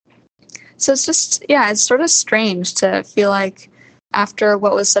So it's just, yeah, it's sort of strange to feel like after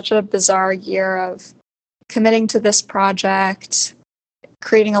what was such a bizarre year of committing to this project,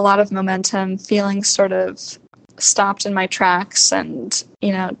 creating a lot of momentum, feeling sort of stopped in my tracks and,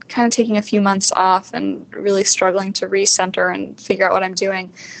 kind of taking a few months off and really struggling to recenter and figure out what I'm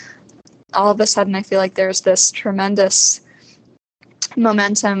doing. All of a sudden, I feel like there's this tremendous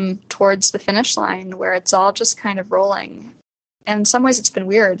momentum towards the finish line where it's all just kind of rolling. And in some ways, it's been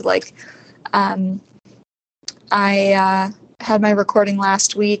weird. Like, I had my recording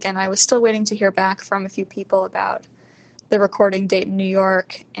last week, and I was still waiting to hear back from a few people about the recording date in New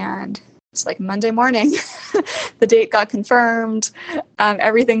York. And it's like Monday morning, the date got confirmed.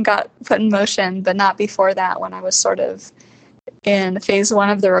 Everything got put in motion, but not before that, when I was sort of in phase 1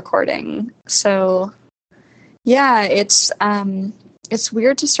 of the recording. So, yeah, it's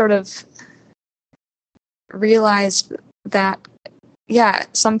weird to sort of realize that, yeah,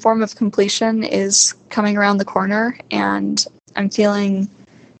 some form of completion is coming around the corner, and I'm feeling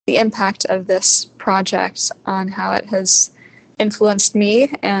the impact of this project on how it has influenced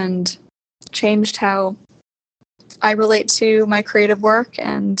me and changed how I relate to my creative work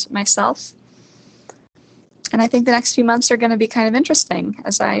and myself. And I think the next few months are going to be kind of interesting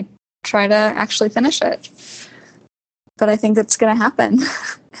as I try to actually finish it. But I think it's going to happen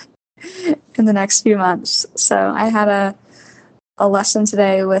in the next few months. So I had a lesson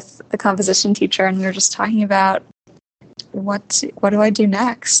today with the composition teacher, and we were just talking about what do I do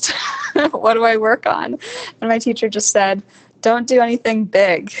next? What do I work on? And my teacher just said, don't do anything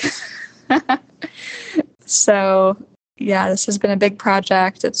big. So, yeah, this has been a big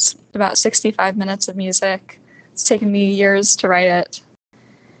project. It's about 65 minutes of music. It's taken me years to write it.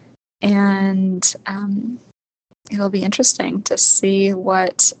 And it'll be interesting to see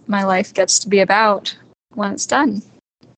what my life gets to be about when it's done.